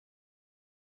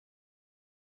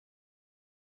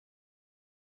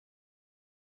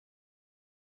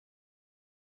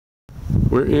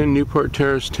We're in Newport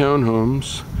Terrace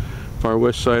Townhomes, far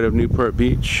west side of Newport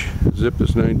Beach. Zip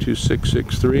is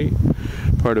 92663,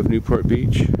 part of Newport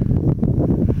Beach.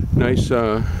 Nice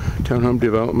townhome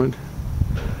development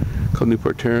called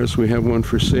Newport Terrace. We have one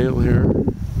for sale here.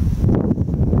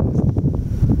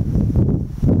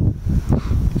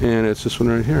 And it's this one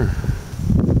right here.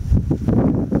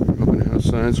 Open house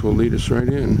signs will lead us right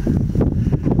in.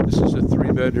 This is a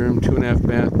 3-bedroom, 2.5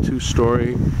 bath,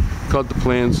 2-story. Called the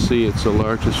Plan C. It's the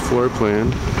largest floor plan.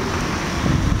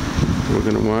 We're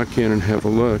going to walk in and have a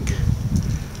look.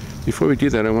 Before we do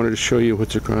that, I wanted to show you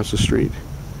what's across the street.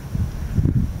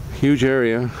 Huge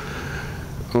area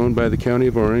owned by the County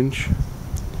of Orange.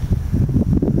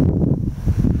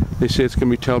 They say it's going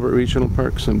to be Talbot Regional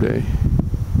Park someday.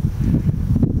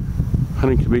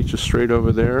 Huntington Beach is straight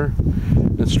over there,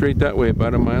 and straight that way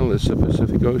about a mile is the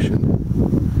Pacific Ocean.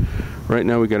 Right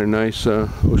now we got a nice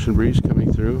ocean breeze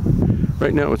coming through.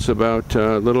 Right now it's about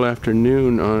a little after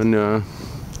noon on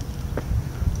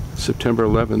September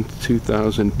 11th,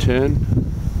 2010.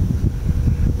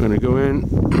 I'm going to go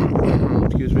in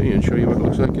excuse me, and show you what it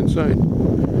looks like inside.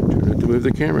 Try not to move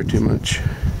the camera too much.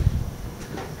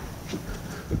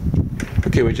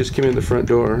 Okay, we just came in the front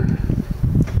door,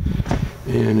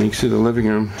 and you can see the living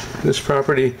room. This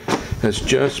property has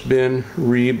just been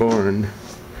reborn.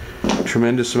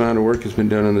 Tremendous amount of work has been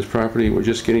done on this property. We're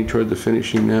just getting toward the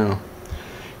finishing now.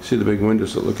 See the big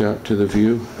windows that look out to the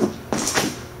view.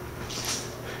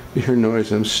 You hear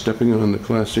noise. I'm stepping on the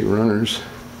plastic runners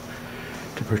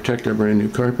to protect our brand new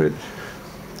carpet.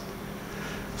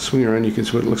 Swing around, you can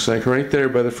see what it looks like right there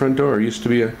by the front door. It used to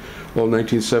be a old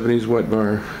 1970s wet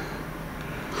bar.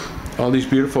 All these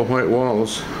beautiful white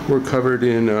walls were covered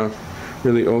in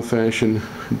really old-fashioned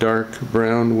dark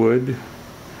brown wood.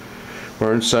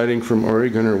 Barn siding from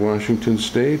Oregon or Washington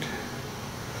State.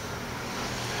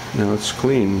 Now it's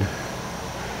clean.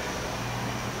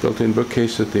 Built-in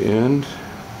bookcase at the end.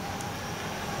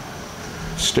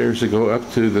 Stairs that go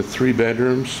up to the 3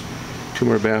 bedrooms, 2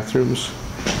 more bathrooms.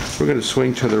 We're going to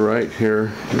swing to the right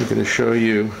here. I'm going to show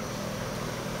you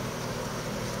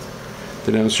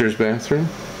the downstairs bathroom.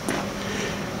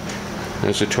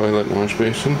 There's a toilet and wash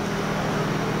basin.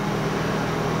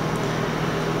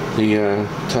 The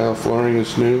tile flooring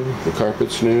is new, the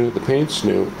carpet's new, the paint's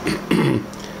new.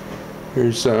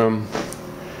 Here's a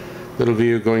little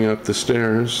view going up the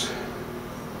stairs.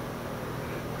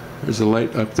 There's a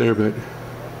light up there, but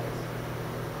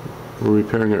we're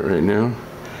repairing it right now.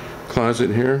 Closet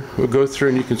here. We'll go through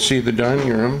and you can see the dining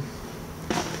room.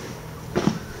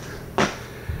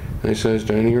 Nice sized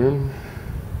dining room.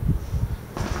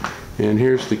 And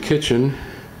here's the kitchen.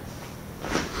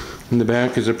 In the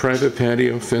back is a private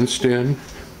patio, fenced in,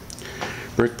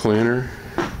 brick planter.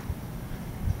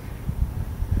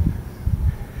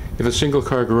 You have a single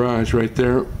car garage right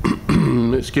there.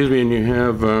 Excuse me, and you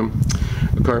have a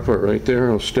carport right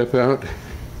there. I'll step out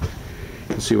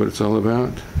and see what it's all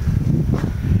about.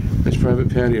 Nice private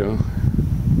patio.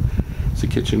 It's a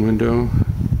kitchen window,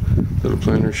 little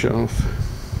planter shelf.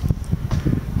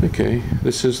 Okay,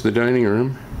 this is the dining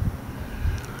room.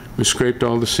 We scraped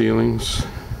all the ceilings.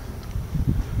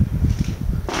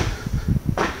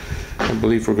 I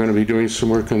believe we're going to be doing some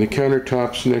work on the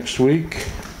countertops next week.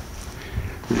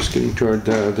 We're just getting toward,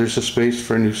 there's a space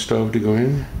for a new stove to go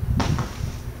in.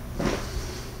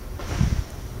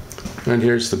 And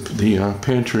here's the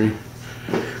pantry,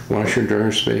 washer and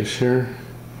dryer space here.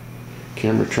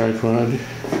 Camera tripod.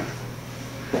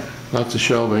 Lots of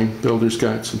shelving. Builder's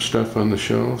got some stuff on the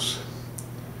shelves.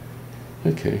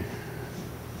 Okay.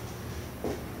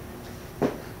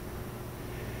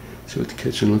 See what the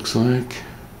kitchen looks like.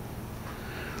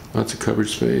 Lots of cupboard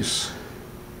space.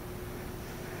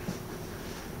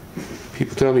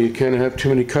 People tell me you can't have too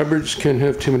many cupboards, can't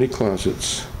have too many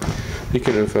closets. You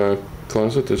can have a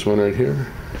closet, there's one right here.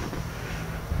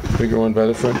 Bigger one by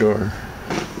the front door.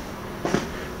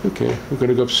 Okay, we're going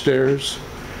to go upstairs,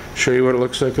 show you what it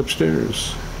looks like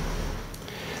upstairs.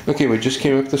 Okay, we just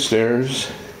came up the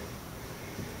stairs.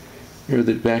 Here are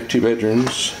the back 2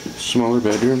 bedrooms, smaller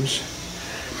bedrooms.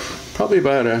 Probably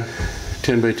about a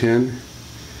 10 by 10.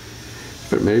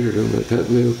 If I measured them, but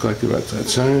they look like about that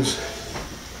size.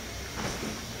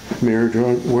 Mirror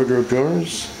drawer, wardrobe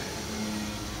drawers.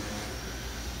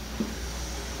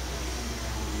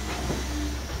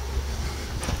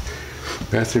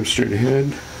 Bathroom straight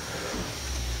ahead.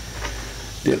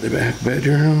 The other back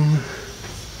bedroom.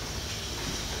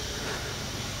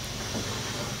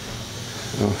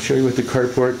 I'll show you what the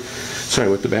carport, sorry,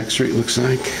 what the back street looks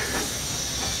like.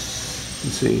 You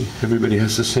can see everybody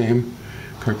has the same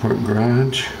carport and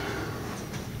garage.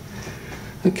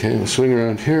 Okay, we'll swing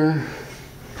around here.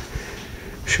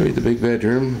 Show you the big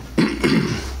bedroom.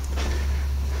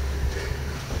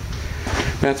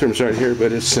 Bathroom's right here,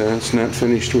 but it's not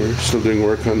finished. We're still doing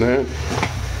work on that.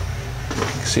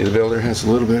 See, the builder has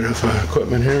a little bit of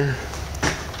equipment here.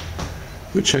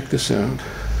 But check this out.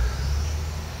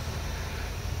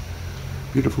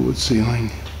 Beautiful wood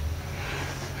ceiling.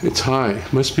 It's high.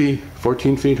 Must be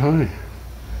 14 feet high.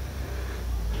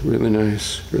 Really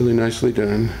nice. Really nicely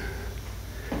done.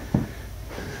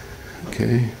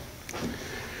 Okay.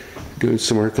 Doing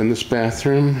some work on this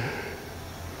bathroom.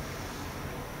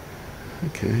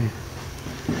 Okay.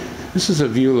 This is a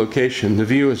view location. The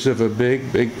view is of a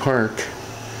big park.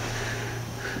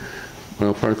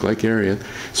 Well, park-like area.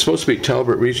 It's supposed to be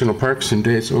Talbot Regional Park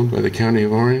someday. It's owned by the County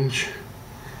of Orange.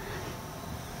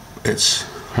 It's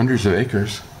hundreds of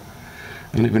acres.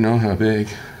 I don't even know how big.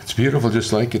 It's beautiful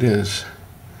just like it is.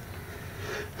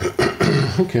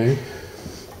 Okay.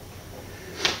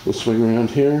 We'll swing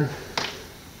around here.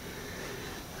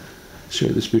 Show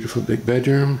you this beautiful big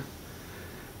bedroom.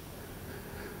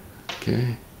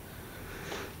 Okay.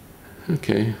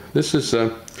 Okay. This is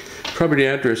property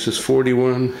address is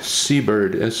 41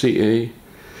 Seabird, S-E-A-B-I-R-D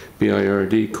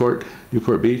Court,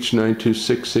 Newport Beach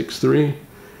 92663.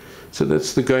 So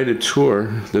that's the guided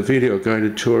tour, the video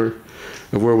guided tour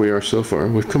of where we are so far.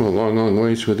 We've come a long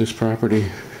ways with this property.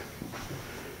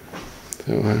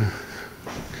 So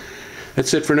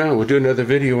that's it for now. We'll do another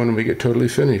video when we get totally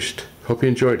finished. Hope you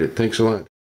enjoyed it. Thanks a lot.